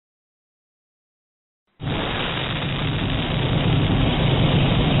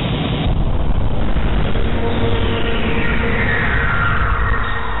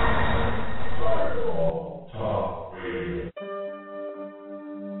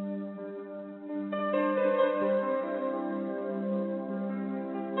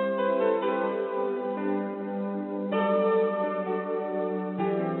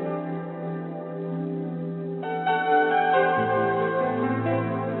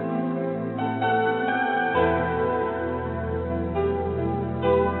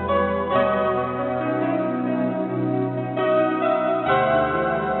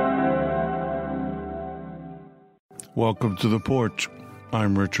Welcome to the Porch.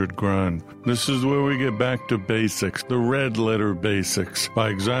 I'm Richard Grun. This is where we get back to basics, the red letter basics, by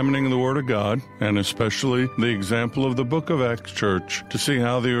examining the Word of God, and especially the example of the Book of Acts Church, to see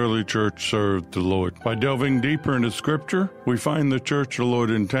how the early church served the Lord. By delving deeper into Scripture, we find the church the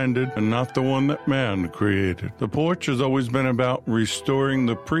Lord intended and not the one that man created. The Porch has always been about restoring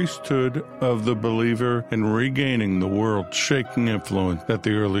the priesthood of the believer and regaining the world-shaking influence that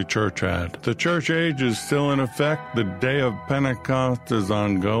the early church had. The church age is still in effect. The day of Pentecost is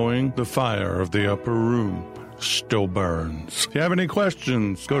ongoing. The fire of the upper room still burns. If you have any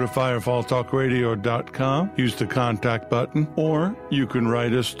questions, go to firefalltalkradio.com, use the contact button, or you can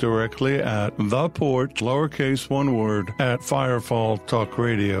write us directly at the Porch, lowercase one word, at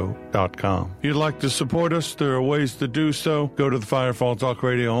firefalltalkradio.com. If you'd like to support us, there are ways to do so. Go to the Firefall Talk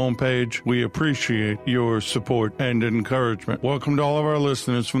Radio homepage. We appreciate your support and encouragement. Welcome to all of our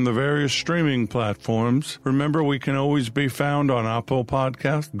listeners from the various streaming platforms. Remember, we can always be found on Apple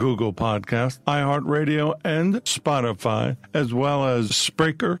Podcast, Google Podcast, iHeartRadio, and Spotify, as well as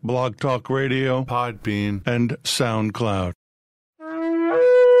Spreaker, Blog Talk Radio, Podbean, and SoundCloud.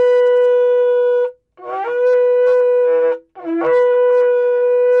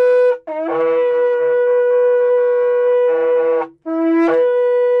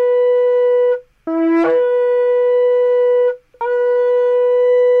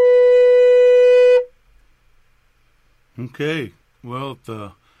 Okay, well,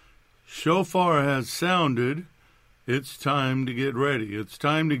 the shofar has sounded. It's time to get ready. It's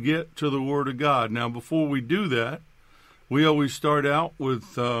time to get to the Word of God. Now, before we do that, we always start out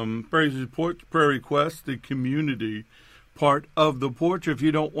with praise reports, prayer requests, the community part of the Porch. If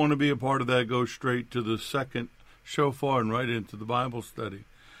you don't want to be a part of that, go straight to the second shofar and right into the Bible study.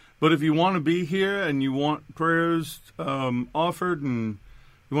 But if you want to be here and you want prayers offered and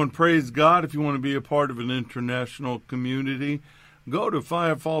you want to praise God, if you want to be a part of an international community, go to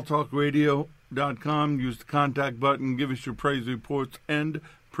firefalltalkradio.com, use the contact button, give us your praise reports and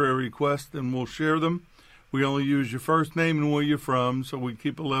prayer requests, and we'll share them. We only use your first name and where you're from, so we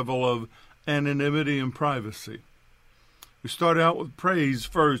keep a level of anonymity and privacy. We start out with praise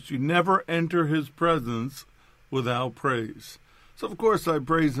first. You never enter his presence without praise. So, of course, I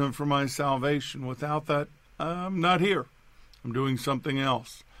praise him for my salvation. Without that, I'm not here. I'm doing something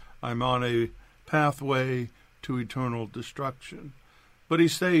else. I'm on a pathway to eternal destruction. But he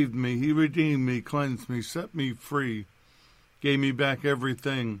saved me, he redeemed me, cleansed me, set me free, gave me back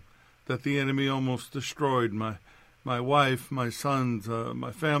everything that the enemy almost destroyed. My wife, my sons,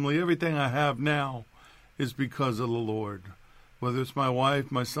 my family, everything I have now is because of the Lord. Whether it's my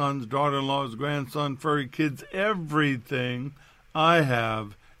wife, my sons, daughter-in-laws, grandson, furry kids, everything I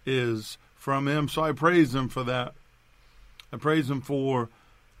have is from him. So I praise him for that. I praise him for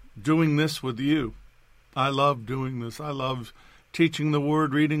doing this with you. I love doing this. I love teaching the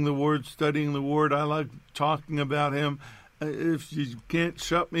Word, reading the Word, studying the Word. I like talking about him. If you can't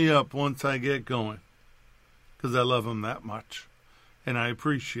shut me up once I get going, because I love him that much. And I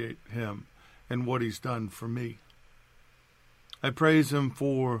appreciate him and what he's done for me. I praise him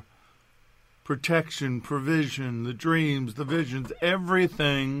for protection, provision, the dreams, the visions,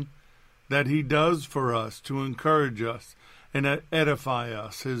 everything that he does for us to encourage us and edify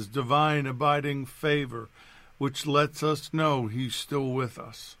us, his divine abiding favor, which lets us know he's still with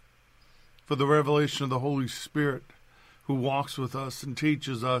us. For the revelation of the Holy Spirit, who walks with us and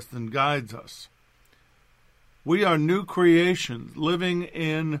teaches us and guides us. We are new creations living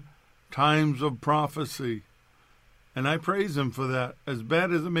in times of prophecy. And I praise him for that. As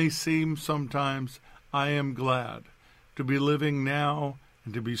bad as it may seem sometimes, I am glad to be living now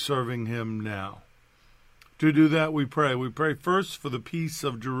and to be serving him now. To do that, we pray. We pray first for the peace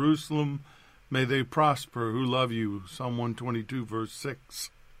of Jerusalem. May they prosper who love you. Psalm 122, verse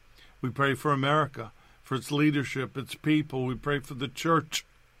 6. We pray for America, for its leadership, its people. We pray for the church.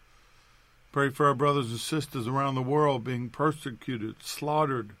 Pray for our brothers and sisters around the world being persecuted,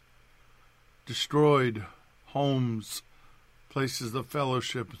 slaughtered, destroyed, homes, places of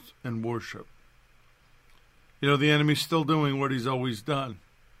fellowship and worship. You know, the enemy's still doing what he's always done.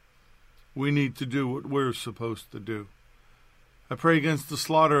 We need to do what we're supposed to do. I pray against the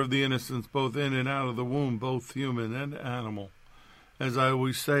slaughter of the innocents, both in and out of the womb, both human and animal. As I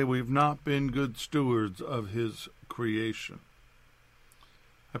always say, we've not been good stewards of his creation.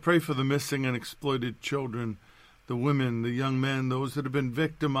 I pray for the missing and exploited children, the women, the young men, those that have been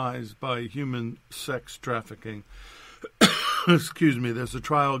victimized by human sex trafficking. Excuse me, there's a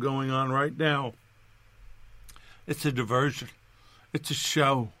trial going on right now. It's a diversion. It's a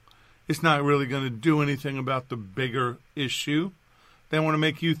show. It's not really going to do anything about the bigger issue. They want to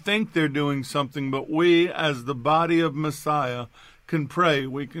make you think they're doing something, but we, as the body of Messiah, can pray.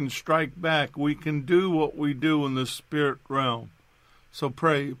 We can strike back. We can do what we do in the spirit realm. So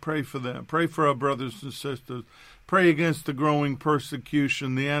pray for them. Pray for our brothers and sisters. Pray against the growing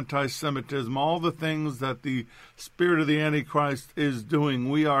persecution, the anti-Semitism, all the things that the spirit of the Antichrist is doing.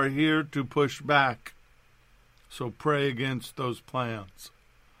 We are here to push back. So pray against those plans.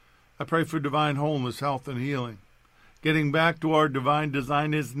 I pray for divine wholeness, health, and healing. Getting back to our divine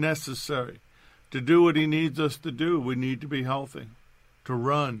design is necessary. To do what he needs us to do, we need to be healthy, to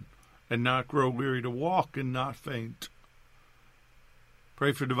run and not grow weary, to walk and not faint.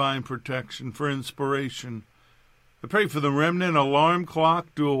 Pray for divine protection, for inspiration. I pray for the remnant alarm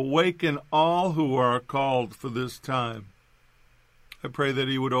clock to awaken all who are called for this time. I pray that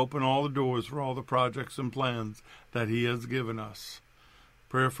he would open all the doors for all the projects and plans that he has given us.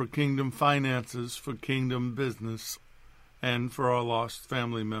 Prayer for kingdom finances, for kingdom business, and for our lost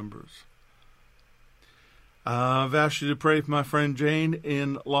family members. I've asked you to pray for my friend Jane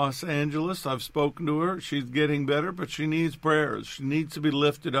in Los Angeles. I've spoken to her. She's getting better, but she needs prayers. She needs to be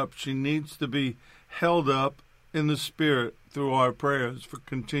lifted up. She needs to be held up in the Spirit through our prayers for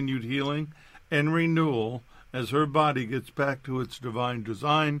continued healing and renewal as her body gets back to its divine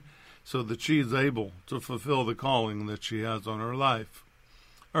design so that she is able to fulfill the calling that she has on her life.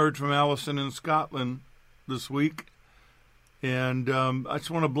 I heard from Allison in Scotland this week, and I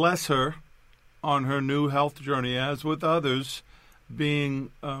just want to bless her on her new health journey, as with others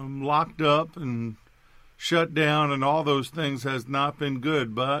being locked up and shut down and all those things has not been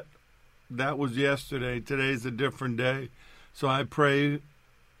good, but that was yesterday. Today's a different day. So I pray,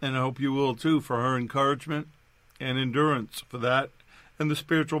 and I hope you will too, for her encouragement and endurance for that and the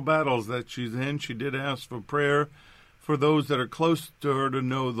spiritual battles that she's in. She did ask for prayer for those that are close to her to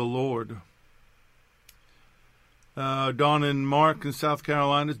know the Lord. Dawn and Mark in South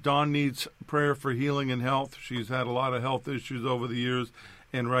Carolina. Dawn needs prayer for healing and health. She's had a lot of health issues over the years,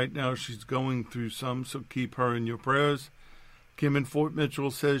 and right now she's going through some, so keep her in your prayers. Kim in Fort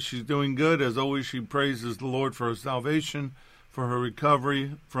Mitchell says she's doing good. As always, she praises the Lord for her salvation, for her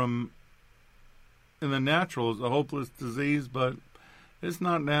recovery from, in the natural, is a hopeless disease, but it's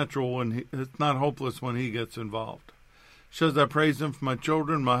not natural when it's not hopeless when he gets involved. She says, I praise him for my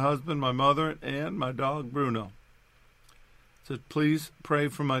children, my husband, my mother, and my dog, Bruno. Said, please pray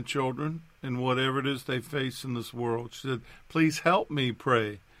for my children and whatever it is they face in this world. She said, please help me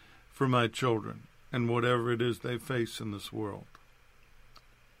pray for my children and whatever it is they face in this world.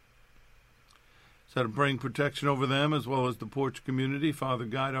 Said, I'm praying protection over them as well as the Porch community. Father,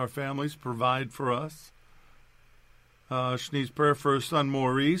 guide our families, provide for us. She needs prayer for her son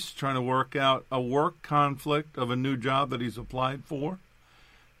Maurice, trying to work out a work conflict of a new job that he's applied for.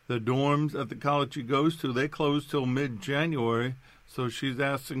 The dorms at the college he goes to, they close till mid-January, so she's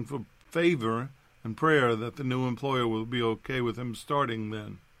asking for favor and prayer that the new employer will be okay with him starting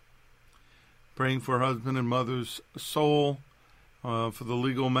then. Praying for her husband and mother's soul, for the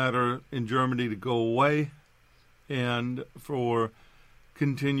legal matter in Germany to go away, and for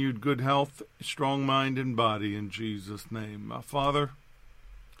continued good health, strong mind and body in Jesus' name. Father,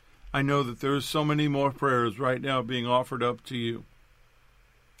 I know that there's so many more prayers right now being offered up to you.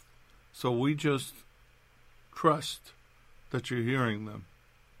 So we just trust that you're hearing them,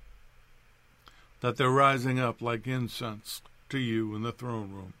 that they're rising up like incense to you in the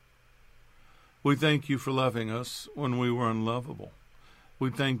throne room. We thank you for loving us when we were unlovable.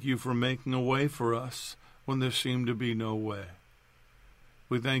 We thank you for making a way for us when there seemed to be no way.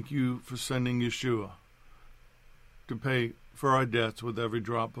 We thank you for sending Yeshua to pay for our debts with every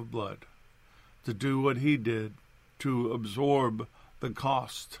drop of blood, to do what he did, to absorb the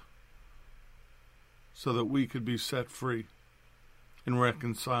cost so that we could be set free and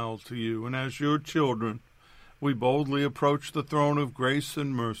reconciled to you. And as your children, we boldly approach the throne of grace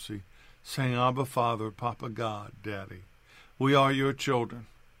and mercy, saying, Abba, Father, Papa God, Daddy. We are your children,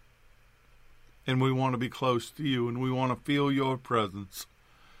 and we want to be close to you, and we want to feel your presence.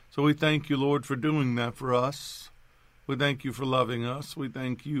 So we thank you, Lord, for doing that for us. We thank you for loving us. We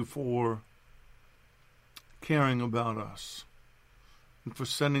thank you for caring about us, and for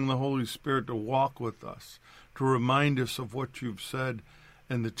sending the Holy Spirit to walk with us, to remind us of what you've said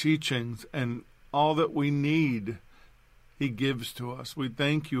and the teachings and all that we need he gives to us. We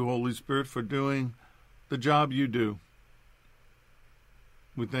thank you, Holy Spirit, for doing the job you do.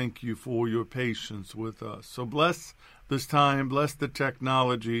 We thank you for your patience with us. So bless this time, bless the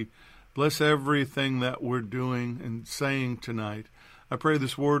technology, bless everything that we're doing and saying tonight. I pray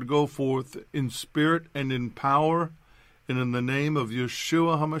this word go forth in spirit and in power, and in the name of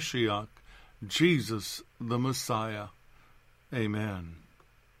Yeshua HaMashiach, Jesus the Messiah. Amen.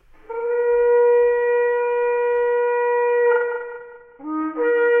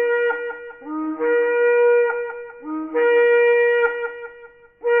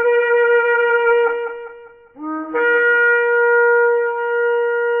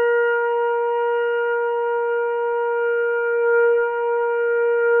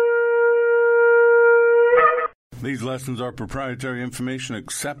 These lessons are proprietary information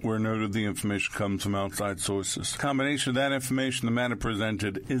except where noted the information comes from outside sources. The combination of that information, the matter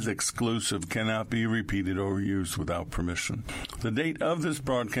presented, is exclusive, cannot be repeated or used without permission. The date of this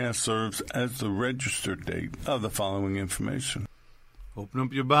broadcast serves as the registered date of the following information. Open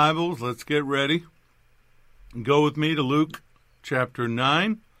up your Bibles. Let's get ready. Go with me to Luke chapter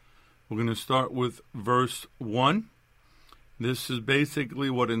 9. We're going to start with verse 1. This is basically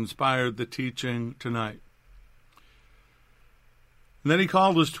what inspired the teaching tonight. And then he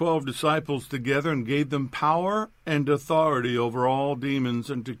called his 12 disciples together and gave them power and authority over all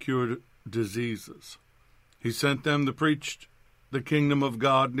demons and to cure diseases. He sent them to preach the kingdom of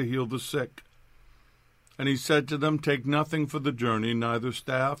God and to heal the sick. And he said to them, take nothing for the journey, neither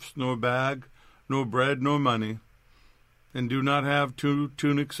staffs, nor bag, nor bread, nor money, and do not have 2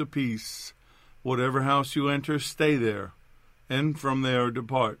 tunics apiece. Whatever house you enter, stay there, and from there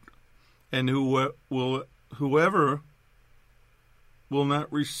depart. And whoever will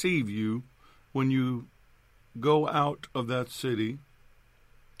not receive you when you go out of that city,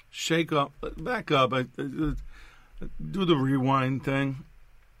 back up, do the rewind thing.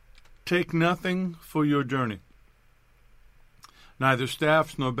 Take nothing for your journey, neither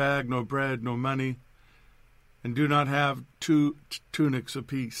staffs, nor bag, nor bread, nor money, and do not have 2 tunics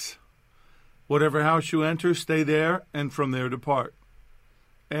apiece. Whatever house you enter, stay there, and from there depart.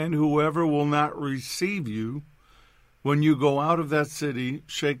 And whoever will not receive you when you go out of that city,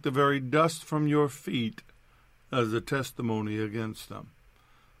 shake the very dust from your feet as a testimony against them.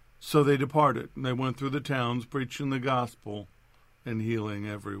 So they departed, and they went through the towns, preaching the gospel and healing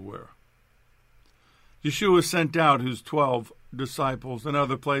everywhere. Yeshua sent out his 12 disciples. In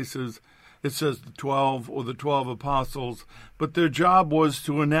other places, it says the 12 or the 12 apostles, but their job was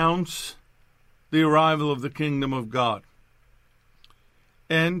to announce the arrival of the kingdom of God.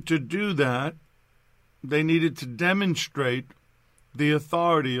 And to do that, they needed to demonstrate the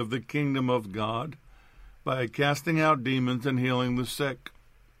authority of the kingdom of God by casting out demons and healing the sick.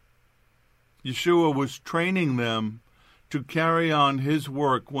 Yeshua was training them to carry on his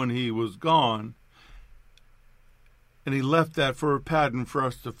work when he was gone, and he left that for a pattern for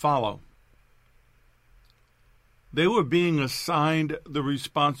us to follow. They were being assigned the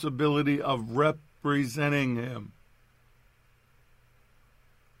responsibility of representing him.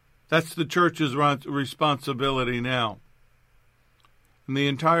 That's the church's responsibility now. And the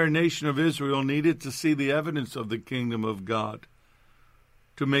entire nation of Israel needed to see the evidence of the kingdom of God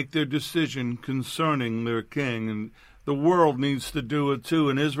to make their decision concerning their king. And the world needs to do it too.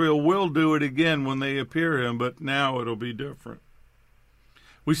 And Israel will do it again when they appear him, but now it'll be different.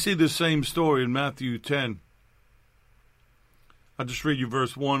 We see the same story in Matthew 10. I'll just read you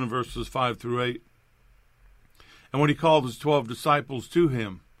verse 1 and verses 5 through 8. And when he called his 12 disciples to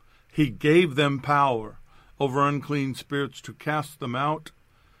him, he gave them power over unclean spirits to cast them out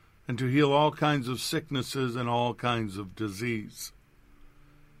and to heal all kinds of sicknesses and all kinds of disease.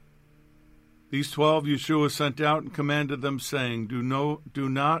 These 12 Yeshua sent out and commanded them, saying, Do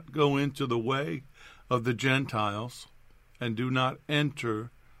not go into the way of the Gentiles, and do not enter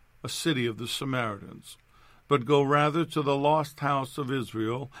a city of the Samaritans, but go rather to the lost house of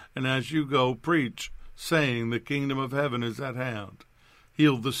Israel, and as you go, preach, saying, The kingdom of heaven is at hand.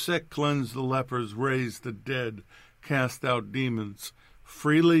 Heal the sick, cleanse the lepers, raise the dead, cast out demons.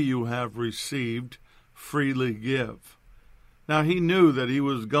 Freely you have received, freely give. Now he knew that he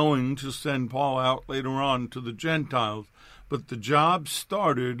was going to send Paul out later on to the Gentiles, but the job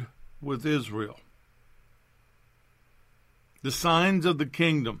started with Israel. The signs of the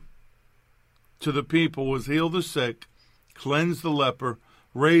kingdom to the people was heal the sick, cleanse the leper,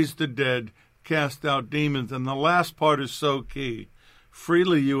 raise the dead, cast out demons. And the last part is so key.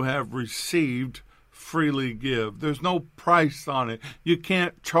 Freely you have received, freely give. There's no price on it. You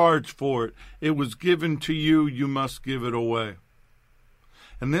can't charge for it. It was given to you. You must give it away.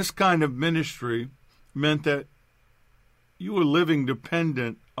 And this kind of ministry meant that you were living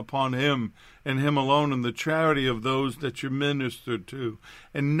dependent upon him and him alone and the charity of those that you ministered to.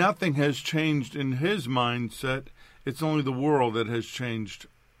 And nothing has changed in his mindset. It's only the world that has changed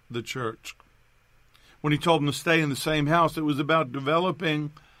the church. When he told them to stay in the same house, it was about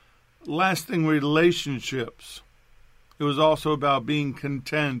developing lasting relationships. It was also about being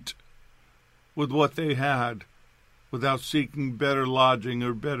content with what they had without seeking better lodging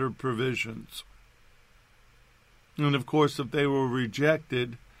or better provisions. And of course, if they were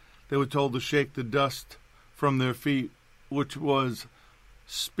rejected, they were told to shake the dust from their feet, which was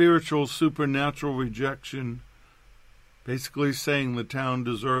spiritual, supernatural rejection, basically saying the town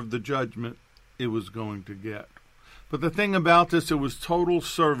deserved the judgment it was going to get. But the thing about this, it was total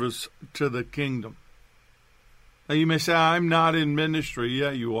service to the kingdom. Now you may say, I'm not in ministry.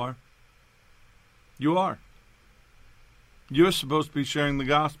 Yeah, you are. You are. You're supposed to be sharing the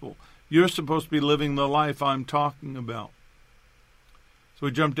gospel. You're supposed to be living the life I'm talking about. So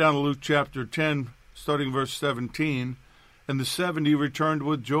we jump down to Luke chapter 10, starting verse 17. And the 70 returned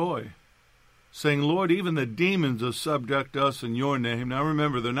with joy, saying, Lord, even the demons are subject to us in your name. Now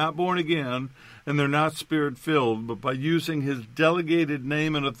remember, they're not born again, and they're not spirit-filled, but by using his delegated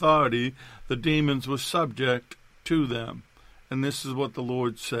name and authority, the demons were subject to them. And this is what the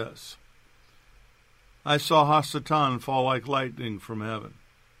Lord says. I saw Hasatan fall like lightning from heaven.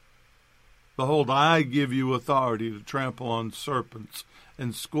 Behold, I give you authority to trample on serpents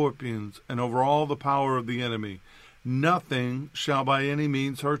and scorpions and over all the power of the enemy. Nothing shall by any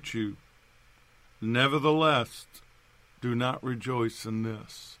means hurt you. Nevertheless, do not rejoice in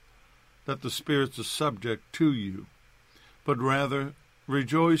this, that the spirits are subject to you, but rather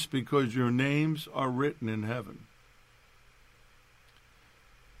rejoice because your names are written in heaven.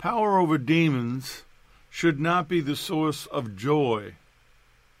 Power over demons should not be the source of joy,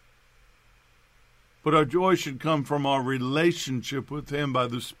 but our joy should come from our relationship with him by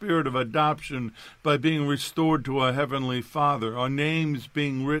the spirit of adoption, by being restored to our heavenly Father, our names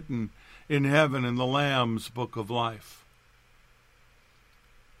being written in heaven in the Lamb's book of life.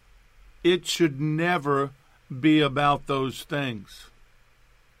 It should never be about those things.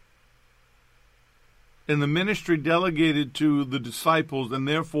 And the ministry delegated to the disciples and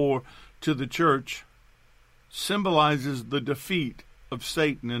therefore to the church symbolizes the defeat of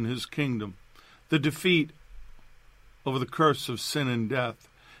Satan and his kingdom. The defeat over the curse of sin and death,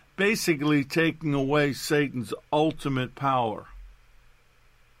 basically taking away Satan's ultimate power.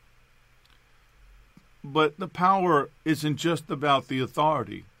 But the power isn't just about the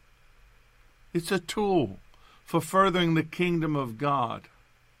authority. It's a tool for furthering the kingdom of God.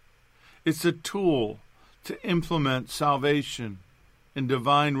 It's a tool to implement salvation and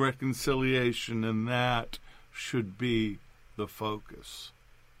divine reconciliation, and that should be the focus.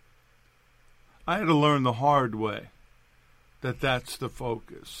 I had to learn the hard way that that's the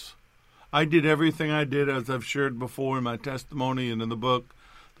focus. I did everything I did, as I've shared before in my testimony and in the book,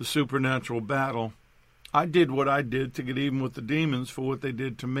 The Supernatural Battle. I did what I did to get even with the demons for what they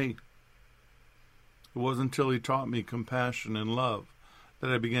did to me. It wasn't until he taught me compassion and love that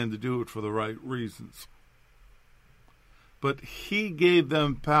I began to do it for the right reasons. But he gave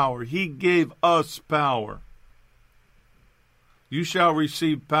them power. He gave us power. You shall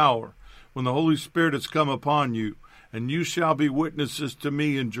receive power when the Holy Spirit has come upon you, and you shall be witnesses to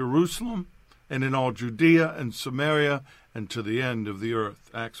me in Jerusalem and in all Judea and Samaria and to the end of the earth.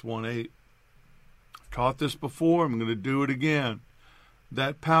 Acts 1:8. I've taught this before. I'm going to do it again.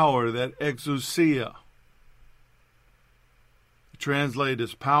 That power, that exousia, translated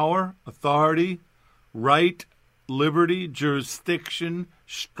as power, authority, right, liberty, jurisdiction,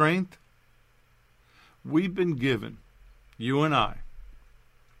 strength. We've been given, you and I,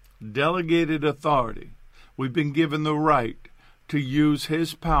 delegated authority. We've been given the right to use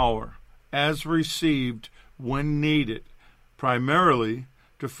his power as received when needed, primarily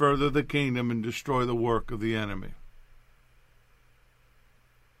to further the kingdom and destroy the work of the enemy.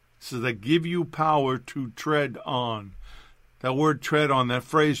 So they give you power to tread on. That word tread on, that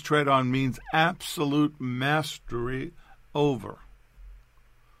phrase tread on, means absolute mastery over.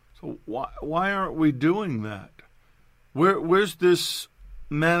 So why aren't we doing that? Where's this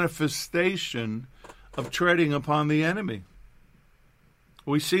manifestation of treading upon the enemy?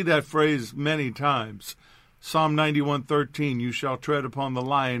 We see that phrase many times. Psalm 91:13, you shall tread upon the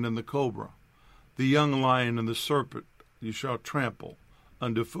lion and the cobra, the young lion and the serpent you shall trample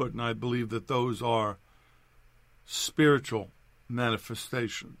underfoot. And I believe that those are spiritual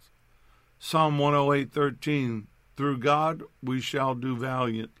manifestations. Psalm 108:13, through God we shall do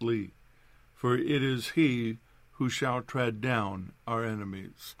valiantly, for it is he who shall tread down our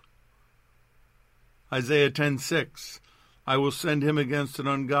enemies. Isaiah 10:6, I will send him against an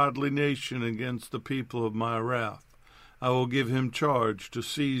ungodly nation, against the people of my wrath. I will give him charge to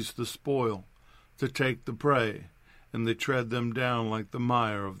seize the spoil, to take the prey, and they tread them down like the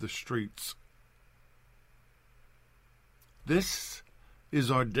mire of the streets. This is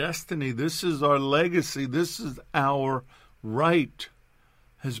our destiny. This is our legacy. This is our right.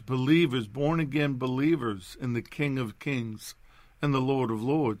 as believers, born-again believers in the King of Kings and the Lord of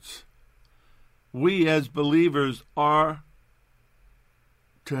Lords. We as believers are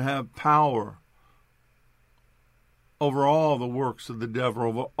to have power over all the works of the devil,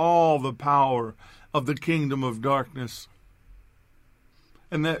 over all the power of the kingdom of darkness.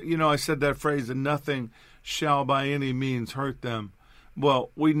 And that, I said that phrase, and nothing shall by any means hurt them. Well,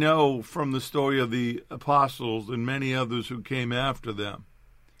 we know from the story of the apostles and many others who came after them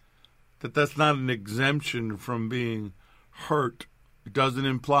that that's not an exemption from being hurt. It doesn't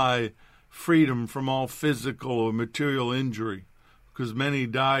imply freedom from all physical or material injury, because many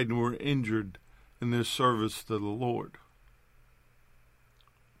died and were injured in their service to the Lord.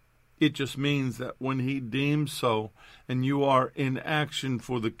 It just means that when he deems so, and you are in action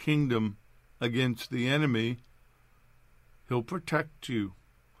for the kingdom against the enemy, he'll protect you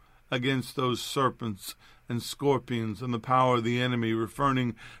against those serpents and scorpions and the power of the enemy,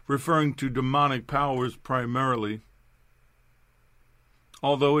 referring to demonic powers primarily.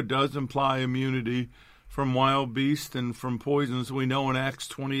 Although it does imply immunity from wild beasts and from poisons. We know in Acts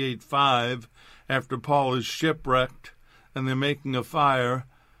 28:5, after Paul is shipwrecked and they're making a fire,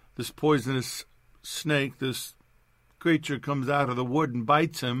 this poisonous snake, this creature, comes out of the wood and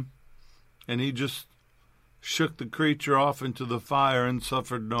bites him, and he just shook the creature off into the fire and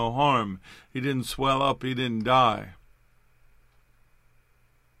suffered no harm. He didn't swell up, he didn't die.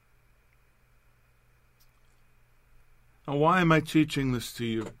 Now, why am I teaching this to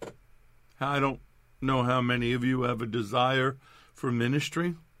you? I don't know how many of you have a desire for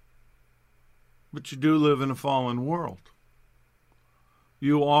ministry, but you do live in a fallen world.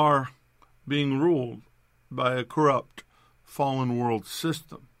 You are being ruled by a corrupt, fallen world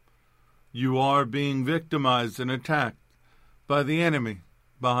system. You are being victimized and attacked by the enemy,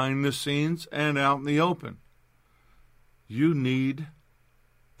 behind the scenes and out in the open. You need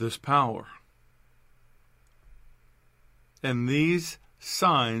this power. And these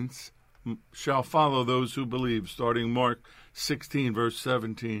signs shall follow those who believe, starting Mark 16, verse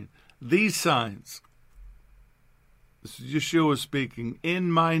 17. These signs, this is Yeshua speaking,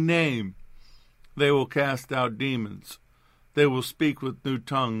 in my name they will cast out demons. They will speak with new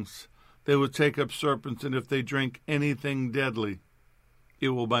tongues. They will take up serpents, and if they drink anything deadly, it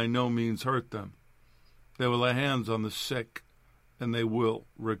will by no means hurt them. They will lay hands on the sick, and they will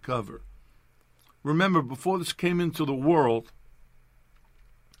recover. Remember, before this came into the world,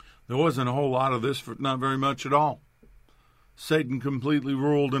 there wasn't a whole lot of this, not very much at all. Satan completely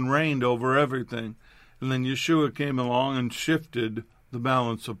ruled and reigned over everything, and then Yeshua came along and shifted the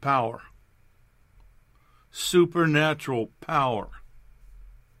balance of power. Supernatural power.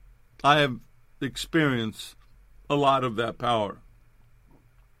 I have experienced a lot of that power.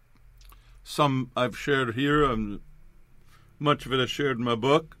 Some I've shared here, and much of it I shared in my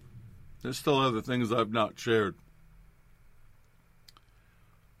book. There's still other things I've not shared.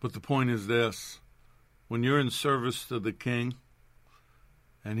 But the point is this: when you're in service to the King,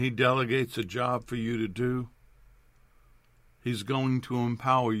 and he delegates a job for you to do, he's going to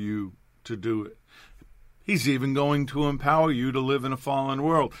empower you to do it. He's even going to empower you to live in a fallen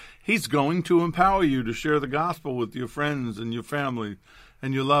world. He's going to empower you to share the gospel with your friends and your family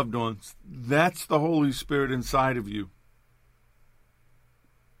and your loved ones. That's the Holy Spirit inside of you.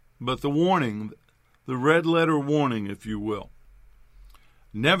 But the warning, the red letter warning, if you will.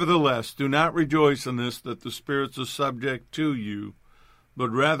 Nevertheless, do not rejoice in this, that the spirits are subject to you,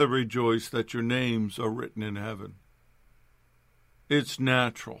 but rather rejoice that your names are written in heaven. It's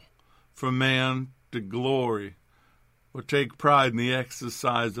natural for man to glory or take pride in the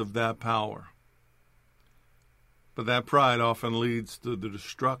exercise of that power. But that pride often leads to the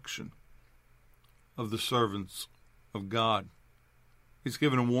destruction of the servants of God. He's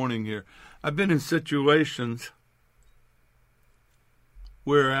given a warning here. I've been in situations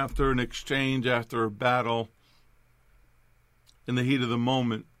where after an exchange, after a battle, in the heat of the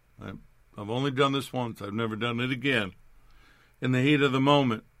moment, I've only done this once, I've never done it again, in the heat of the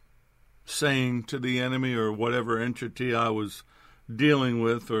moment, saying to the enemy or whatever entity I was dealing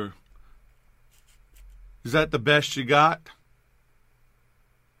with, or, is that the best you got?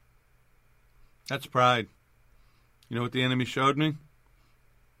 That's pride. You know what the enemy showed me?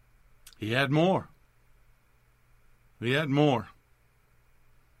 He had more. He had more.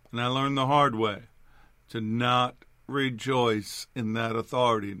 And I learned the hard way to not rejoice in that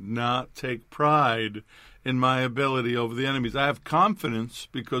authority, not take pride in my ability over the enemies. I have confidence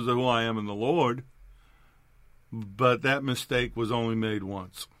because of who I am in the Lord, but that mistake was only made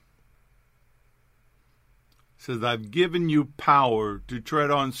once. It says, I've given you power to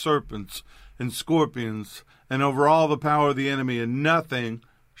tread on serpents and scorpions and over all the power of the enemy, and nothing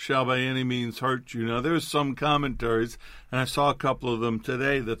shall by any means hurt you. Now, there's some commentaries, and I saw a couple of them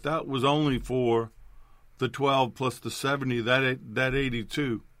today, that was only for the 12 plus the 70, that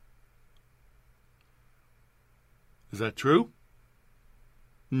 82. Is that true?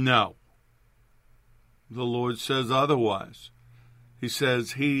 No. The Lord says otherwise. He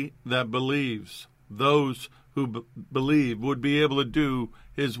says, he that believes, those who believe, would be able to do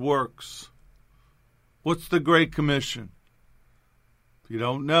his works. What's the Great Commission? If you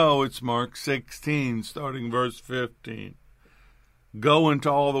don't know, it's Mark 16, starting verse 15. Go into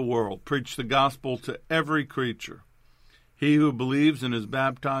all the world, preach the gospel to every creature. He who believes and is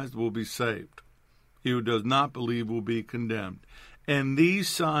baptized will be saved. He who does not believe will be condemned. And these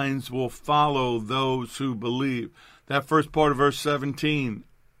signs will follow those who believe. That first part of verse 17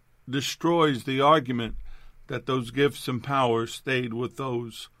 destroys the argument that those gifts and powers stayed with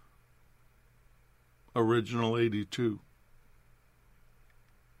those original 82.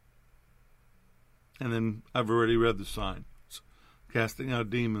 And then I've already read the signs. Casting out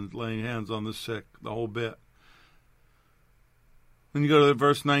demons, laying hands on the sick, the whole bit. Then you go to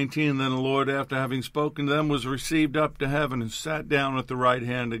verse 19, then the Lord, after having spoken to them, was received up to heaven and sat down at the right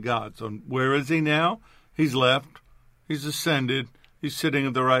hand of God. So where is he now? He's left. He's ascended. He's sitting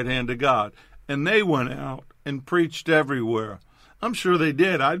at the right hand of God. And they went out and preached everywhere. I'm sure they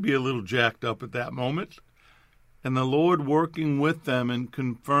did. I'd be a little jacked up at that moment. And the Lord working with them and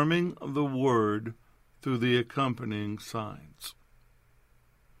confirming the word through the accompanying signs.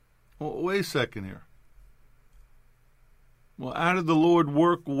 Well, wait a second here. Well, how did the Lord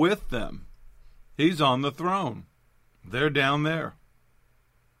work with them? He's on the throne. They're down there.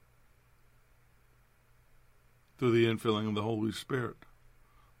 Through the infilling of the Holy Spirit.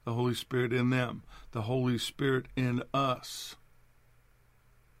 The Holy Spirit in them. The Holy Spirit in us.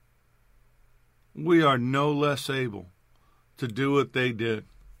 We are no less able to do what they did.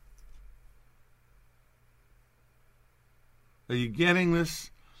 Are you getting this?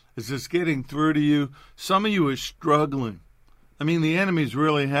 Is this getting through to you? Some of you are struggling. I mean, the enemy's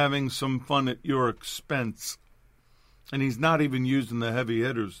really having some fun at your expense. And he's not even using the heavy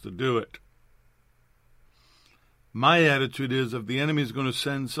hitters to do it. My attitude is, if the enemy's going to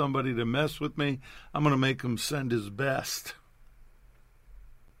send somebody to mess with me, I'm going to make him send his best.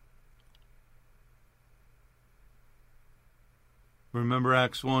 Remember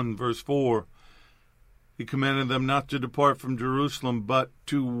Acts 1, verse 4. He commanded them not to depart from Jerusalem, but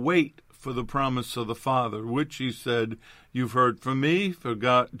to wait for the promise of the Father, which he said, you've heard from me, for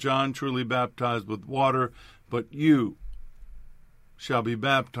John truly baptized with water, but you shall be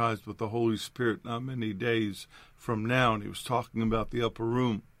baptized with the Holy Spirit not many days from now. And he was talking about the upper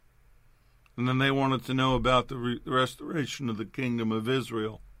room. And then they wanted to know about the restoration of the kingdom of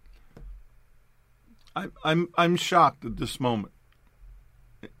Israel. I'm shocked at this moment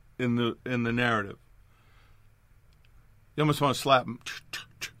in the narrative. You almost want to slap him.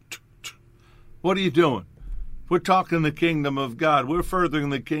 What are you doing? We're talking the kingdom of God. We're furthering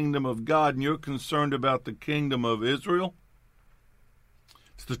the kingdom of God, and you're concerned about the kingdom of Israel?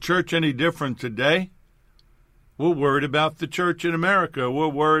 Is the church any different today? We're worried about the church in America. We're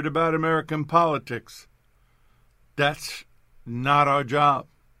worried about American politics. That's not our job.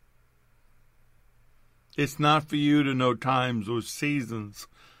 It's not for you to know times or seasons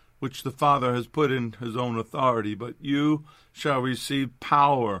which the Father has put in his own authority, but you shall receive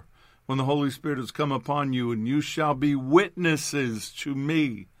power when the Holy Spirit has come upon you, and you shall be witnesses to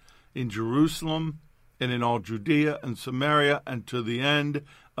me in Jerusalem and in all Judea and Samaria and to the end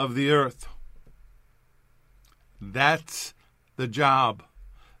of the earth. That's the job.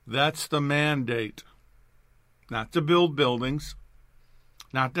 That's the mandate. Not to build buildings,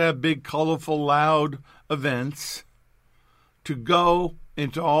 not to have big, colorful, loud events, to go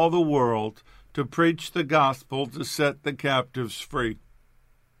into all the world to preach the gospel, to set the captives free.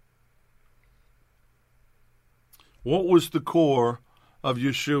 What was the core of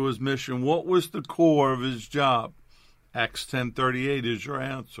Yeshua's mission? What was the core of his job? Acts 10:38 is your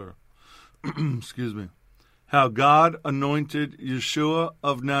answer. Excuse me. How God anointed Yeshua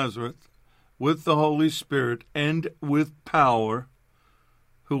of Nazareth with the Holy Spirit and with power,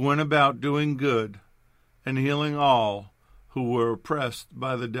 who went about doing good and healing all who were oppressed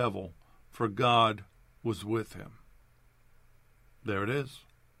by the devil, for God was with him. There it is.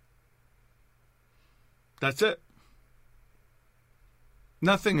 That's it.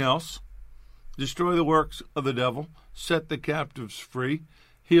 Nothing else. Destroy the works of the devil, set the captives free,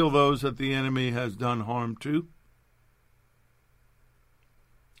 heal those that the enemy has done harm to.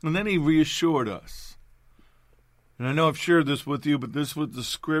 And then he reassured us. And I know I've shared this with you, but this was the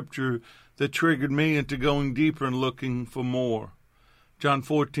scripture that triggered me into going deeper and looking for more. John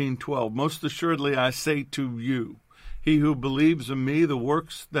 14:12. Most assuredly I say to you, he who believes in me, the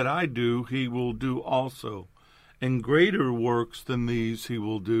works that I do, he will do also. And greater works than these he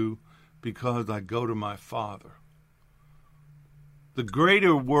will do, because I go to my Father. The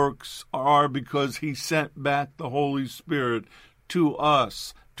greater works are because he sent back the Holy Spirit to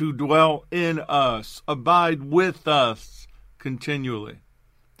us, to dwell in us, abide with us continually.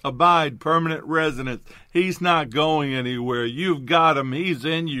 Abide, permanent residence. He's not going anywhere. You've got him. He's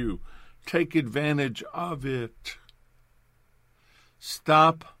in you. Take advantage of it.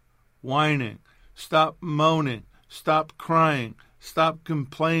 Stop whining. Stop moaning. Stop crying. Stop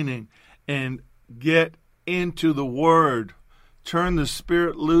complaining. And get into the Word. Turn the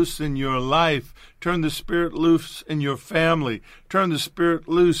Spirit loose in your life. Turn the Spirit loose in your family. Turn the Spirit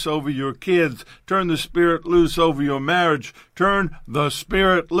loose over your kids. Turn the Spirit loose over your marriage. Turn the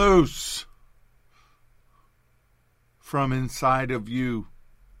Spirit loose from inside of you.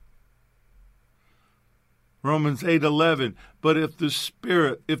 Romans 8:11. But if the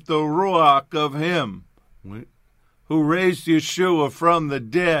Spirit, if the Ruach of Him who raised Yeshua from the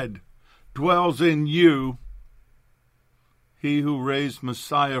dead dwells in you, he who raised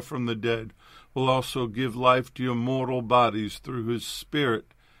Messiah from the dead will also give life to your mortal bodies through his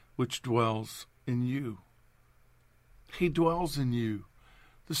Spirit, which dwells in you. He dwells in you.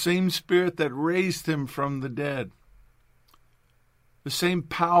 The same Spirit that raised him from the dead. The same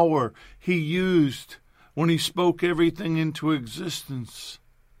power he used when he spoke everything into existence.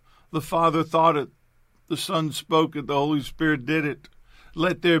 The Father thought it. The Son spoke it. The Holy Spirit did it.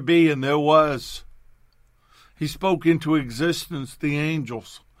 Let there be, and there was. He spoke into existence the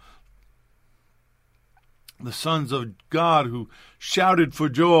angels, the sons of God who shouted for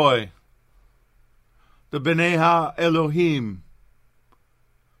joy, the B'nai Ha-Elohim.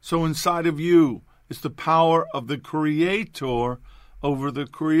 So inside of you is the power of the Creator over the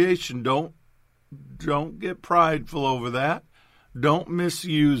creation. Don't get prideful over that. Don't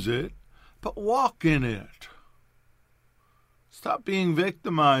misuse it, but walk in it. Stop being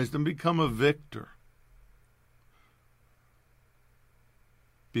victimized and become a victor.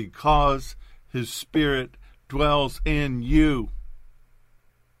 Because his Spirit dwells in you.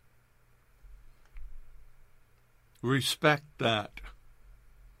 Respect that.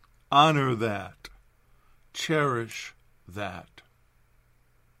 Honor that. Cherish that.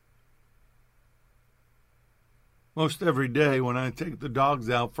 Most every day when I take the dogs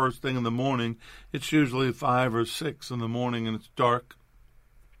out first thing in the morning, it's usually 5 or 6 in the morning and it's dark.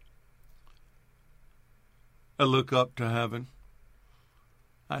 I look up to heaven.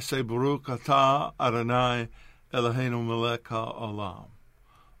 I say, Baruch atah Adonai Eloheinu melech haolam.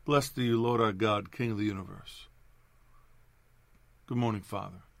 Blessed are you, Lord our God, King of the universe. Good morning,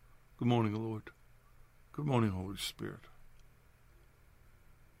 Father. Good morning, Lord. Good morning, Holy Spirit.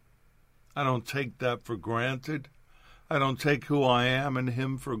 I don't take that for granted. I don't take who I am in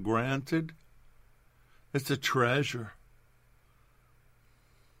Him for granted. It's a treasure.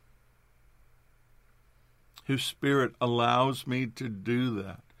 His Spirit allows me to do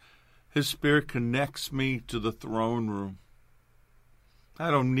that. His Spirit connects me to the throne room.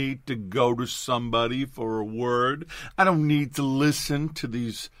 I don't need to go to somebody for a word. I don't need to listen to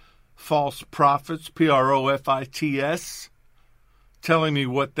these false prophets, Profits, telling me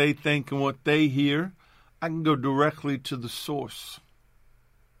what they think and what they hear. I can go directly to the source.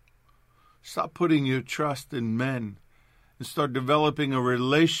 Stop putting your trust in men and start developing a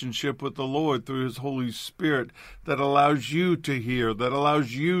relationship with the Lord through His Holy Spirit that allows you to hear, that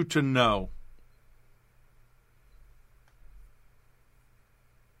allows you to know.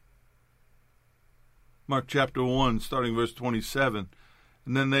 Mark chapter 1, starting verse 27.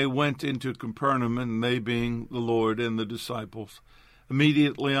 And then they went into Capernaum, and they being the Lord and the disciples.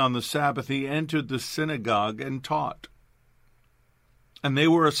 Immediately on the Sabbath he entered the synagogue and taught. And they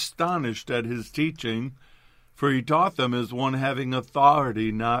were astonished at his teaching, for he taught them as one having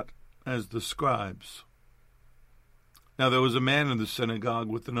authority, not as the scribes. Now there was a man in the synagogue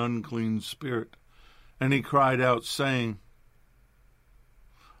with an unclean spirit, and he cried out, saying,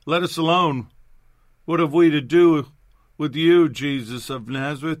 Let us alone. What have we to do with you, Jesus of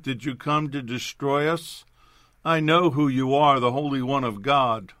Nazareth? Did you come to destroy us? I know who you are, the Holy One of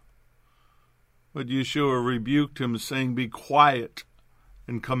God. But Yeshua rebuked him, saying, Be quiet,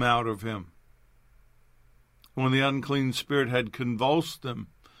 and come out of him. When the unclean spirit had convulsed him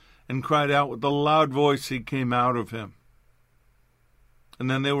and cried out with a loud voice, he came out of him. And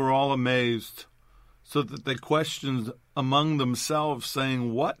then they were all amazed, so that they questioned among themselves,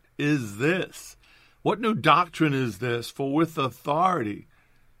 saying, What is this? What new doctrine is this? For with authority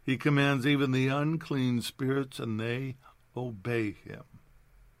he commands even the unclean spirits, and they obey him.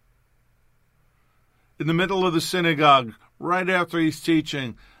 In the middle of the synagogue, right after he's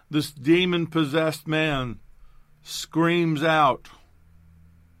teaching, this demon-possessed man screams out,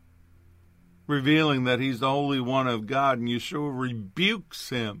 revealing that he's the Holy One of God, and Yeshua rebukes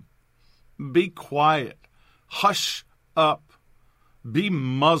him. Be quiet. Hush up. Be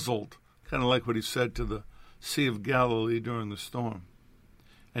muzzled. Kind of like what he said to the Sea of Galilee during the storm.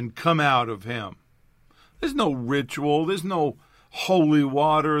 And come out of him. There's no ritual. There's no holy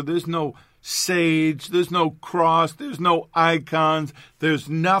water. There's no sage. There's no cross. There's no icons. There's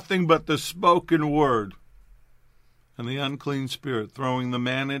nothing but the spoken word. And the unclean spirit, throwing the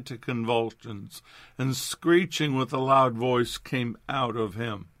man into convulsions and screeching with a loud voice, came out of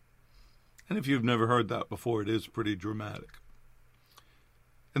him. And if you've never heard that before, it is pretty dramatic.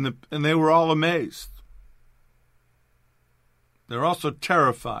 And they were all amazed. They're also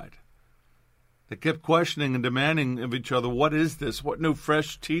terrified. They kept questioning and demanding of each other, what is this? What new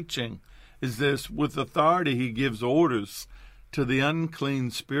fresh teaching is this? With authority he gives orders to the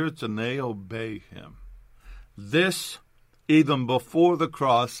unclean spirits, and they obey him. This, even before the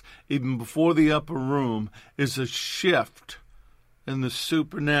cross, even before the upper room, is a shift in the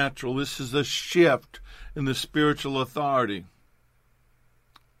supernatural. This is a shift in the spiritual authority.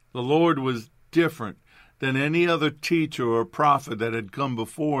 The Lord was different than any other teacher or prophet that had come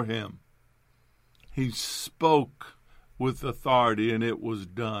before him. He spoke with authority, and it was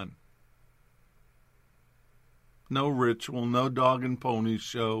done. No ritual, no dog and pony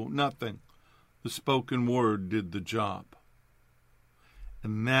show, nothing. The spoken word did the job.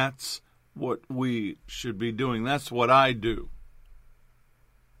 And that's what we should be doing. That's what I do.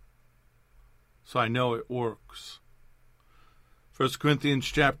 So I know it works. 1 Corinthians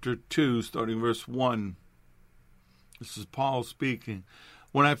chapter 2, starting verse 1. This is Paul speaking.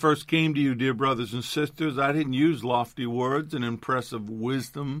 When I first came to you, dear brothers and sisters, I didn't use lofty words and impressive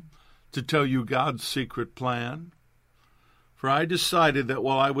wisdom to tell you God's secret plan. For I decided that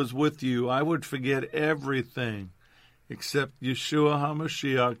while I was with you, I would forget everything except Yeshua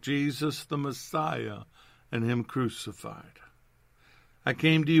HaMashiach, Jesus the Messiah, and him crucified. I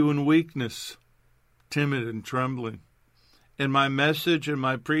came to you in weakness, timid and trembling. And my message and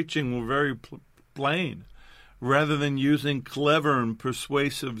my preaching were very plain. Rather than using clever and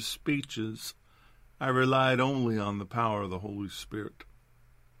persuasive speeches, I relied only on the power of the Holy Spirit.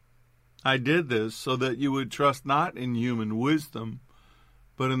 I did this so that you would trust not in human wisdom,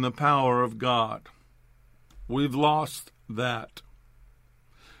 but in the power of God. We've lost that.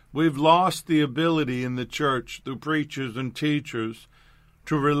 We've lost the ability in the church, through preachers and teachers,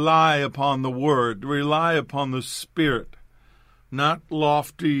 to rely upon the Word, to rely upon the Spirit, not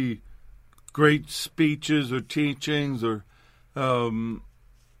lofty, great speeches or teachings or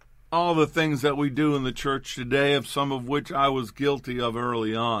all the things that we do in the church today, of some of which I was guilty of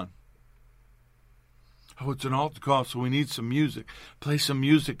early on. Oh, it's an altar call, so we need some music. Play some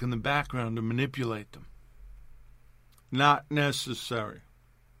music in the background to manipulate them. Not necessary.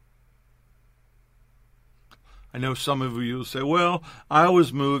 I know some of you will say, well, I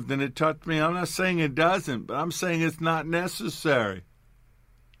was moved and it touched me. I'm not saying it doesn't, but I'm saying it's not necessary.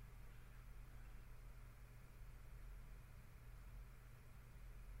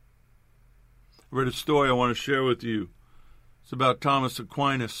 I read a story I want to share with you. It's about Thomas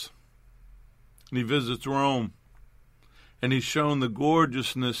Aquinas. And he visits Rome. And he's shown the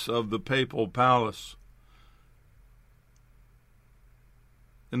gorgeousness of the papal palace.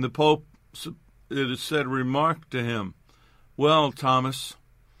 And the Pope, it is said, remarked to him, well, Thomas,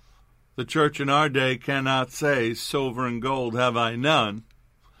 the church in our day cannot say, silver and gold have I none.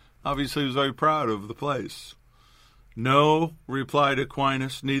 Obviously, he was very proud of the place. No, replied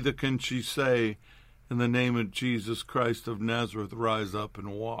Aquinas, neither can she say, in the name of Jesus Christ of Nazareth, rise up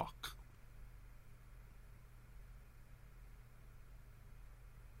and walk.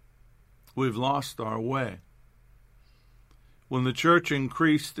 We've lost our way. When the church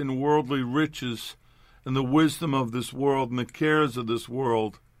increased in worldly riches and the wisdom of this world and the cares of this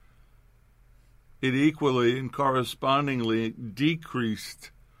world, it equally and correspondingly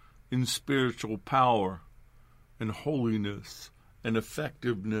decreased in spiritual power and holiness and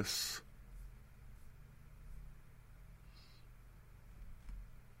effectiveness.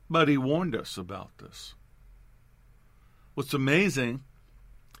 But he warned us about this. What's amazing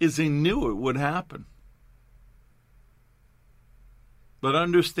is he knew it would happen. But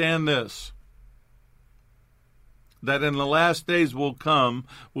understand this, that in the last days will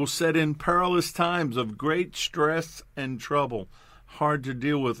set in perilous times of great stress and trouble, hard to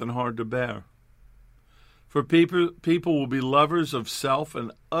deal with and hard to bear. For people will be lovers of self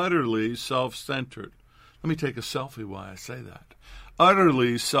and utterly self-centered. Let me take a selfie while I say that.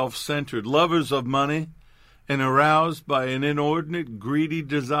 utterly self-centered, lovers of money, and aroused by an inordinate, greedy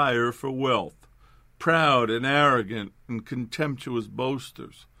desire for wealth, proud and arrogant and contemptuous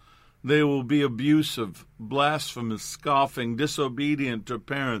boasters. They will be abusive, blasphemous, scoffing, disobedient to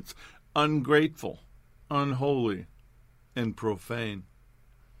parents, ungrateful, unholy, and profane.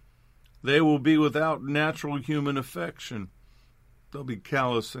 They will be without natural human affection. They'll be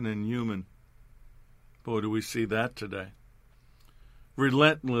callous and inhuman. Boy, do we see that today.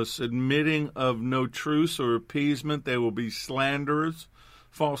 Relentless, admitting of no truce or appeasement. They will be slanderers,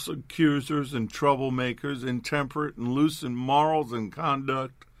 false accusers, and troublemakers, intemperate and loose in morals and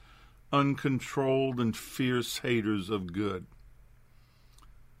conduct, uncontrolled and fierce haters of good.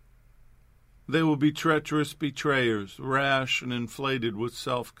 They will be treacherous betrayers, rash and inflated with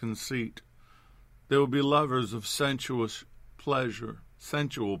self-conceit. They will be lovers of sensual pleasures,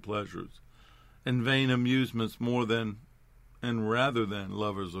 and vain amusements more than and rather than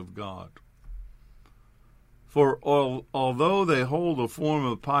lovers of God. For although they hold a form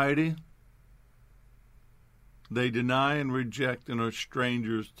of piety, they deny and reject and are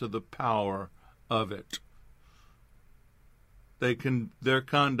strangers to the power of it. Their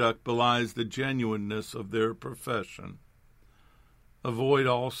conduct belies the genuineness of their profession. Avoid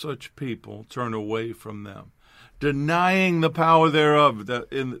all such people, turn away from them, denying the power thereof, that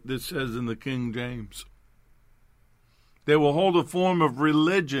says in the King James. They will hold a form of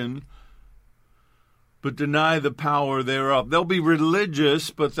religion, but deny the power thereof. They'll be religious,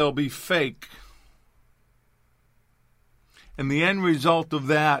 but they'll be fake. And the end result of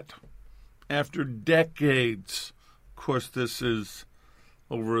that, after decades, of course, this is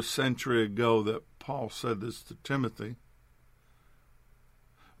over a century ago that Paul said this to Timothy.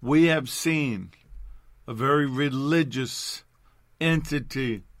 We have seen a very religious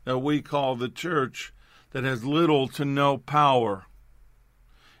entity that we call the church that has little to no power.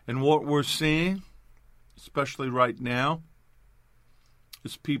 And what we're seeing, especially right now,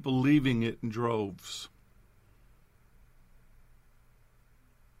 is people leaving it in droves.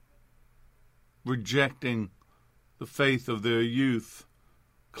 Rejecting the faith of their youth,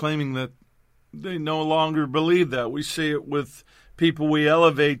 claiming that they no longer believe that. We see it with people we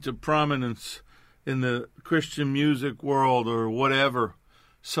elevate to prominence in the Christian music world or whatever,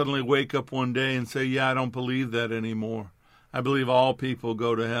 suddenly wake up one day and say, yeah, I don't believe that anymore. I believe all people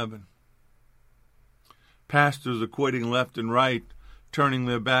go to heaven. Pastors are quitting left and right, turning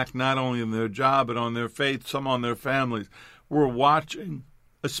their back not only on their job but on their faith, some on their families. We're watching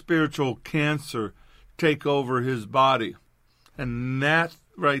a spiritual cancer take over his body. And that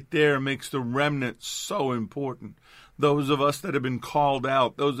right there makes the remnant so important. Those of us that have been called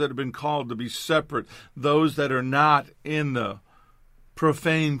out, those that have been called to be separate, those that are not in the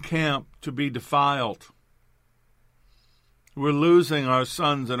profane camp to be defiled. We're losing our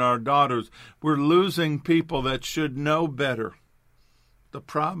sons and our daughters. We're losing people that should know better. The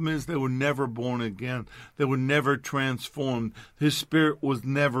problem is they were never born again. They were never transformed. His Spirit was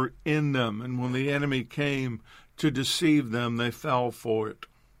never in them. And when the enemy came to deceive them, they fell for it.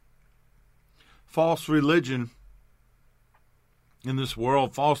 False religion in this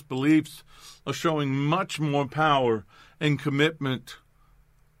world, false beliefs are showing much more power and commitment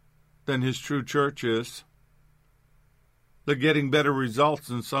than his true church is. They're getting better results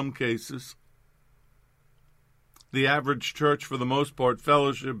in some cases. The average church, for the most part,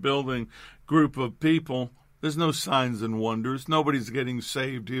 fellowship building group of people, there's no signs and wonders. Nobody's getting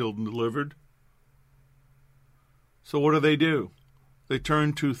saved, healed, and delivered. So what do? They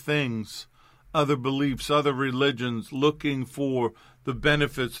turn to things, other beliefs, other religions, looking for the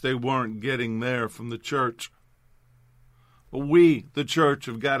benefits they weren't getting there from the church. But we, the church,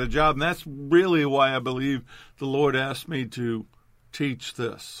 have got a job, and that's really why I believe the Lord asked me to teach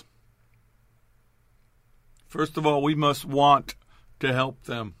this. First of all, we must want to help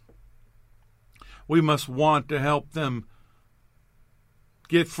them. We must want to help them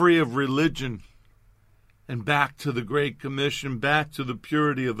get free of religion and back to the Great Commission, back to the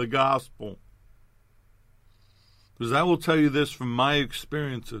purity of the gospel. Because I will tell you this from my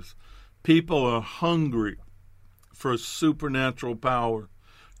experiences, people are hungry for a supernatural power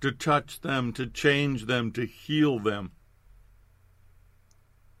to touch them, to change them, to heal them.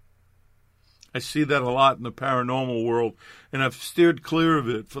 I see that a lot in the paranormal world, and I've steered clear of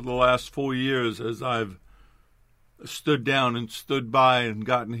it for the last 4 years as I've stood down and stood by and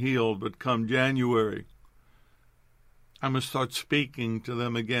gotten healed. But come January, I'm going to start speaking to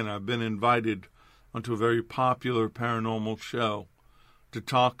them again. I've been invited onto a very popular paranormal show to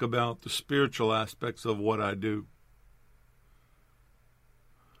talk about the spiritual aspects of what I do.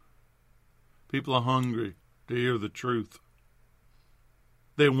 People are hungry to hear the truth.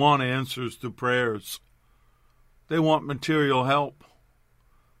 They want answers to prayers. They want material help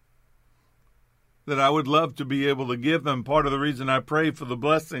that I would love to be able to give them. Part of the reason I pray for the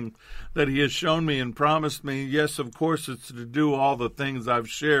blessing that he has shown me and promised me, yes, of course, it's to do all the things I've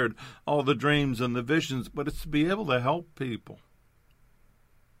shared, all the dreams and the visions, but it's to be able to help people.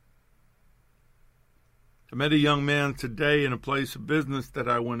 I met a young man today in a place of business that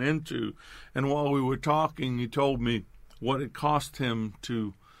I went into, and while we were talking, he told me what it cost him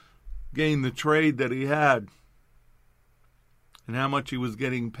to gain the trade that he had and how much he was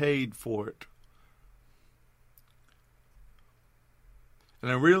getting paid for it.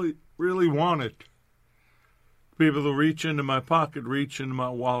 And I really, really wanted to be able to reach into my pocket, reach into my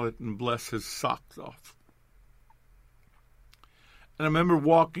wallet, and bless his socks off. And I remember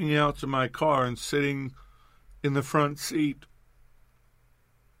walking out to my car and sitting in the front seat,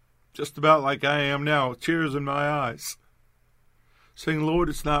 just about like I am now, tears in my eyes, saying, Lord,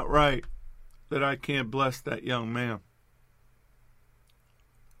 it's not right that I can't bless that young man.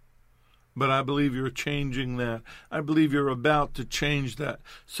 But I believe you're changing that. I believe you're about to change that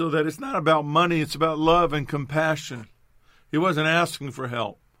so that it's not about money, it's about love and compassion. He wasn't asking for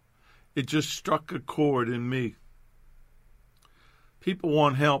help. It just struck a chord in me. People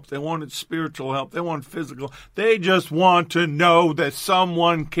want help. They want spiritual help. They want physical. They just want to know that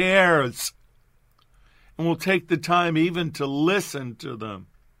someone cares and will take the time even to listen to them.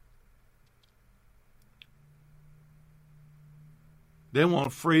 They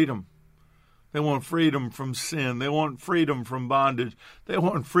want freedom. They want freedom from sin. They want freedom from bondage. They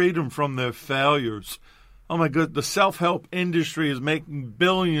want freedom from their failures. Oh my God, the self-help industry is making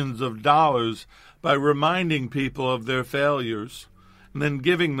billions of dollars by reminding people of their failures and then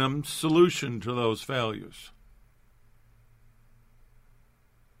giving them solution to those failures.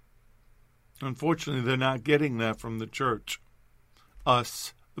 Unfortunately, they're not getting that from the church.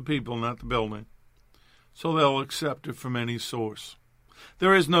 Us, the people, not the building. So they'll accept it from any source.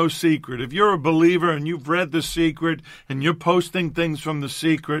 There is no secret. If you're a believer and you've read The Secret and you're posting things from The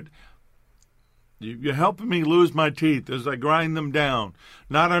Secret, you're helping me lose my teeth as I grind them down,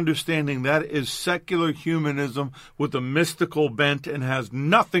 not understanding that is secular humanism with a mystical bent and has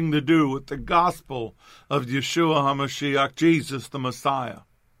nothing to do with the gospel of Yeshua HaMashiach, Jesus the Messiah.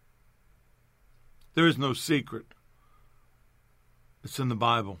 There is no secret. It's in the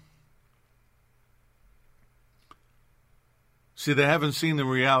Bible. See, they haven't seen the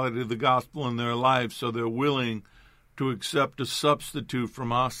reality of the gospel in their lives, so they're willing to accept a substitute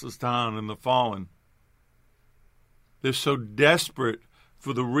from Satan and the fallen. They're so desperate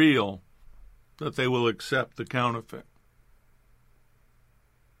for the real that they will accept the counterfeit.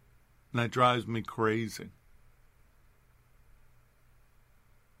 And that drives me crazy.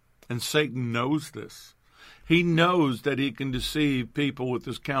 And Satan knows this. He knows that he can deceive people with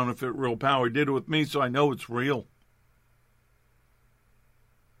this counterfeit real power. He did it with me, so I know it's real.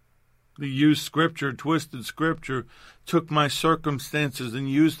 He used Scripture, twisted Scripture, took my circumstances and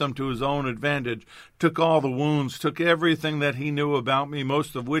used them to his own advantage, took all the wounds, took everything that he knew about me,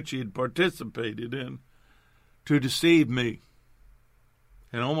 most of which he had participated in, to deceive me,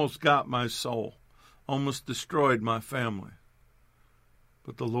 and almost got my soul, almost destroyed my family.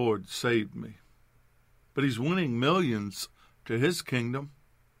 But the Lord saved me. But he's winning millions to his kingdom.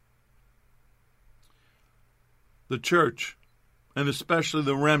 The church, and especially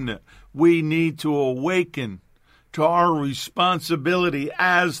the remnant, we need to awaken to our responsibility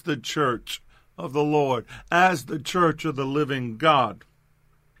as the church of the Lord, as the church of the living God,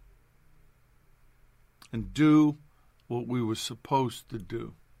 and do what we were supposed to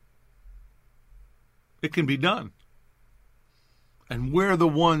do. It can be done. And we're the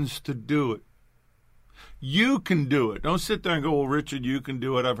ones to do it. You can do it. Don't sit there and go, well, Richard, you can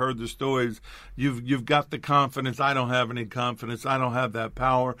do it. I've heard the stories. You've got the confidence. I don't have any confidence. I don't have that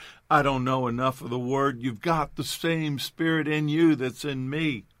power. I don't know enough of the word. You've got the same spirit in you that's in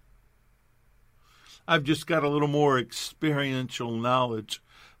me. I've just got a little more experiential knowledge.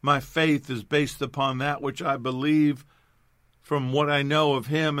 My faith is based upon that which I believe from what I know of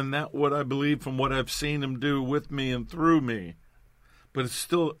him and that what I believe from what I've seen him do with me and through me. But it's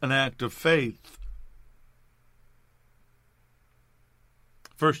still an act of faith.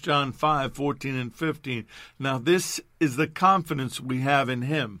 1 John 5:14 and 15. Now this is the confidence we have in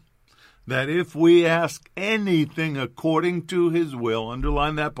him, that if we ask anything according to his will,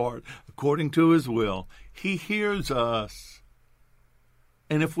 underline that part, according to his will, he hears us.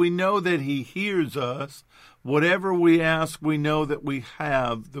 And if we know that he hears us, whatever we ask, we know that we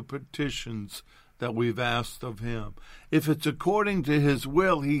have the petitions that we've asked of him. If it's according to his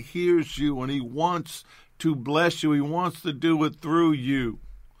will, he hears you and he wants to bless you. He wants to do it through you.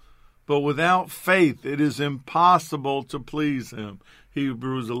 But without faith it is impossible to please him.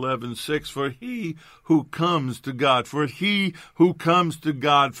 Hebrews 11:6, for he who comes to God, for he who comes to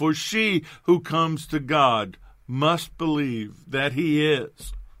God, for she who comes to God must believe that he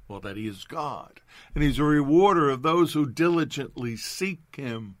is, that he is God. And he's a rewarder of those who diligently seek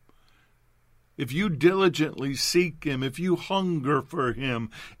him. If you diligently seek him, if you hunger for him,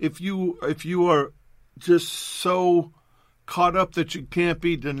 if you are just so caught up that you can't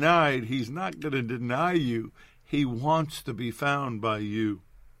be denied, he's not going to deny you. He wants to be found by you,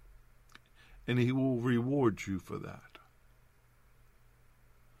 and he will reward you for that.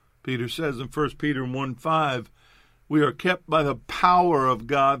 Peter says in 1 Peter 1:5, we are kept by the power of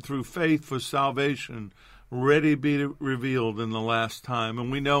God through faith for salvation, ready to be revealed in the last time.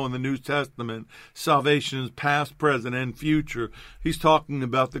 And we know in the New Testament, salvation is past, present, and future. He's talking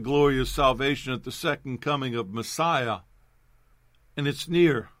about the glorious salvation at the second coming of Messiah. And it's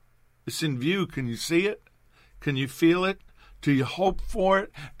near. It's in view. Can you see it? Can you feel it? Do you hope for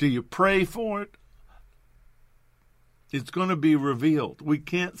it? Do you pray for it? It's going to be revealed. We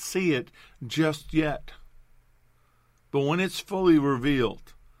can't see it just yet. But when it's fully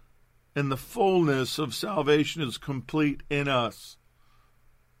revealed and the fullness of salvation is complete in us,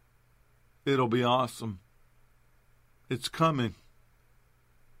 it'll be awesome. It's coming.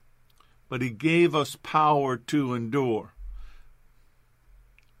 But he gave us power to endure.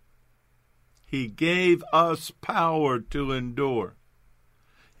 He gave us power to endure.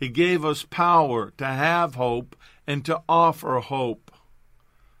 He gave us power to have hope and to offer hope.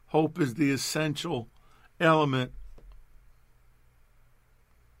 Hope is the essential element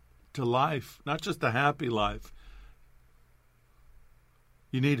to life, not just a happy life.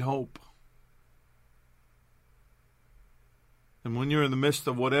 You need hope. And when you're in the midst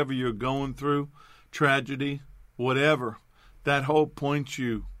of whatever you're going through, tragedy, whatever, that hope points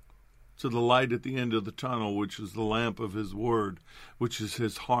you to the light at the end of the tunnel, which is the lamp of his word, which is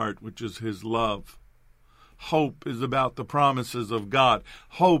his heart, which is his love. Hope is about the promises of God.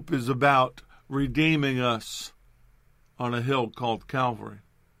 Hope is about redeeming us on a hill called Calvary.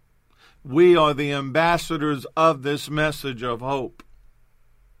 We are the ambassadors of this message of hope.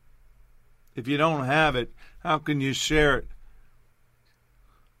 If you don't have it, how can you share it?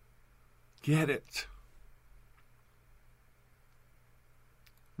 Get it.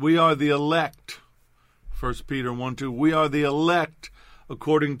 We are the elect. 1 Peter 1:2. We are the elect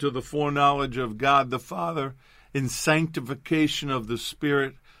according to the foreknowledge of God the Father in sanctification of the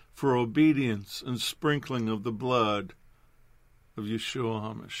Spirit for obedience and sprinkling of the blood of Yeshua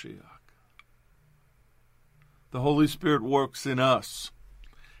HaMashiach. The Holy Spirit works in us.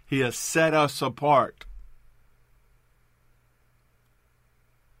 He has set us apart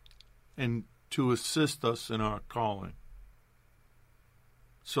and to assist us in our calling.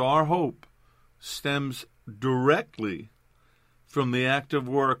 So our hope stems directly from the active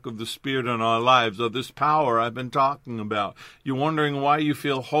work of the Spirit in our lives, of this power I've been talking about. You're wondering why you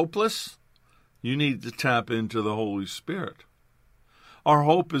feel hopeless? You need to tap into the Holy Spirit. Our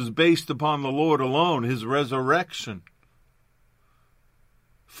hope is based upon the Lord alone. His resurrection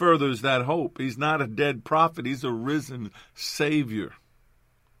furthers that hope. He's not a dead prophet. He's a risen Savior.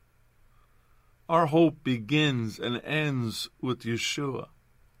 Our hope begins and ends with Yeshua.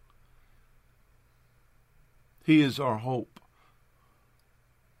 He is our hope.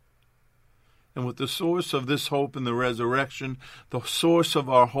 And with the source of this hope in the resurrection, the source of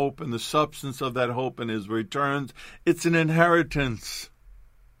our hope and the substance of that hope in his returns, it's an inheritance.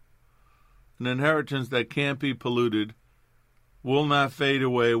 An inheritance that can't be polluted, will not fade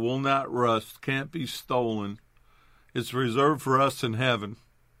away, will not rust, can't be stolen. It's reserved for us in heaven.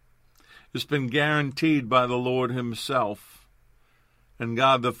 It's been guaranteed by the Lord himself. And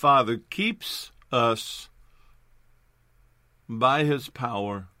God the Father keeps us by his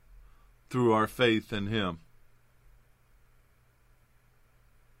power through our faith in him.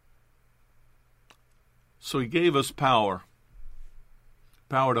 So he gave us power.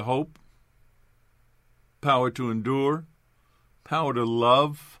 Power to hope, power to endure, power to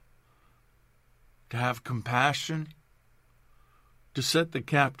love, to have compassion, to set the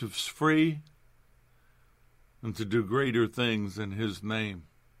captives free, and to do greater things in his name.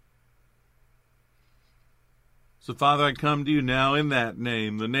 So, Father, I come to you now in that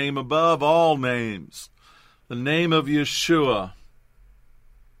name, the name above all names, the name of Yeshua,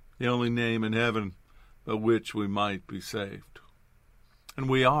 the only name in heaven by which we might be saved. And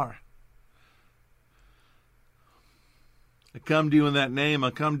we are. I come to you in that name.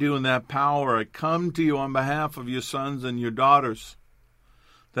 I come to you in that power. I come to you on behalf of your sons and your daughters,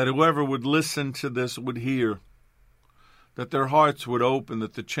 that whoever would listen to this would hear, that their hearts would open,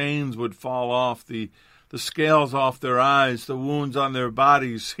 that the chains would fall off, the scales off their eyes, the wounds on their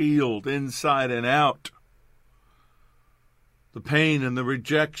bodies healed inside and out. The pain and the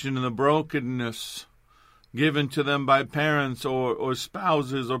rejection and the brokenness given to them by parents or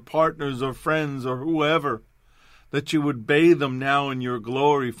spouses or partners or friends or whoever, that you would bathe them now in your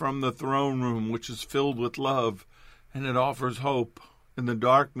glory from the throne room, which is filled with love, and it offers hope in the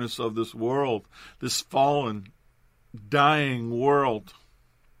darkness of this world, this fallen, dying world.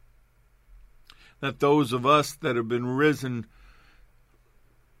 That those of us that have been risen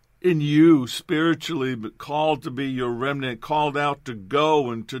in you spiritually, but called to be your remnant, called out to go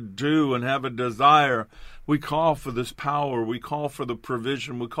and to do and have a desire, we call for this power, we call for the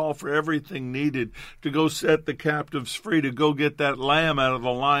provision, we call for everything needed to go set the captives free, to go get that lamb out of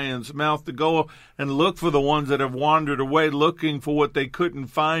the lion's mouth, to go and look for the ones that have wandered away, looking for what they couldn't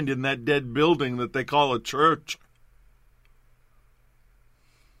find in that dead building that they call a church.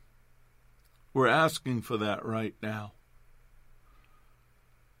 We're asking for that right now.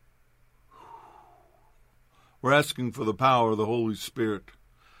 We're asking for the power of the Holy Spirit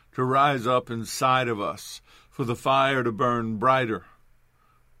to rise up inside of us, for the fire to burn brighter,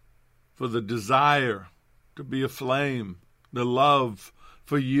 for the desire to be aflame, the love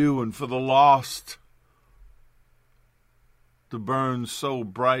for you and for the lost to burn so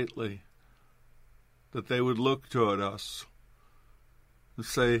brightly that they would look toward us and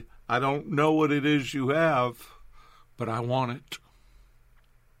say, I don't know what it is you have, but I want it.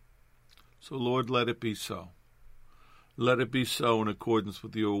 So, Lord, let it be so. Let it be so in accordance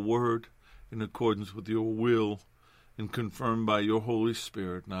with your word, in accordance with your will, and confirmed by your Holy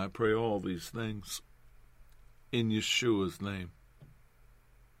Spirit. And I pray all these things in Yeshua's name.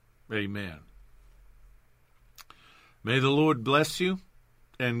 Amen. May the Lord bless you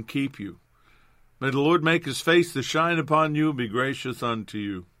and keep you. May the Lord make his face to shine upon you and be gracious unto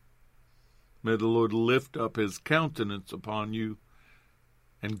you. May the Lord lift up his countenance upon you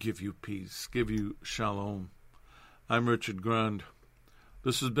and give you peace, give you shalom. I'm Richard Grund.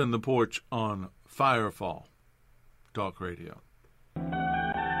 This has been The Porch on Firefall Talk Radio.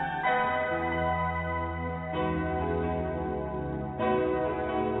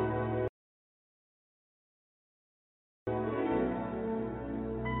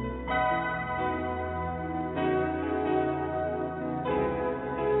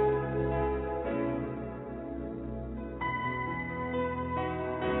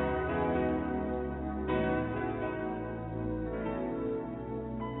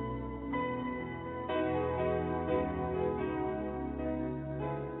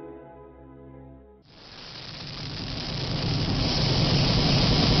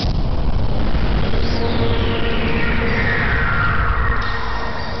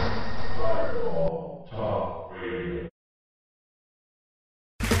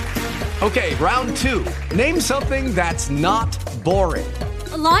 Okay, round two. Name something that's not boring.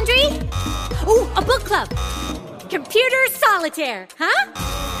 A laundry? Ooh, a book club. Computer solitaire, huh?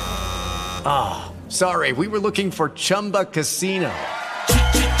 Ah, sorry, we were looking for Chumba Casino.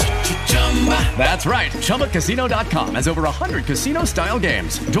 That's right, ChumbaCasino.com has over 100 casino-style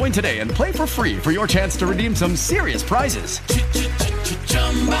games. Join today and play for free for your chance to redeem some serious prizes.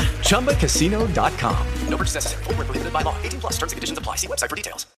 ChumbaCasino.com. No purchase necessary. Void where prohibited by law. 18+ terms and conditions apply. See website for details.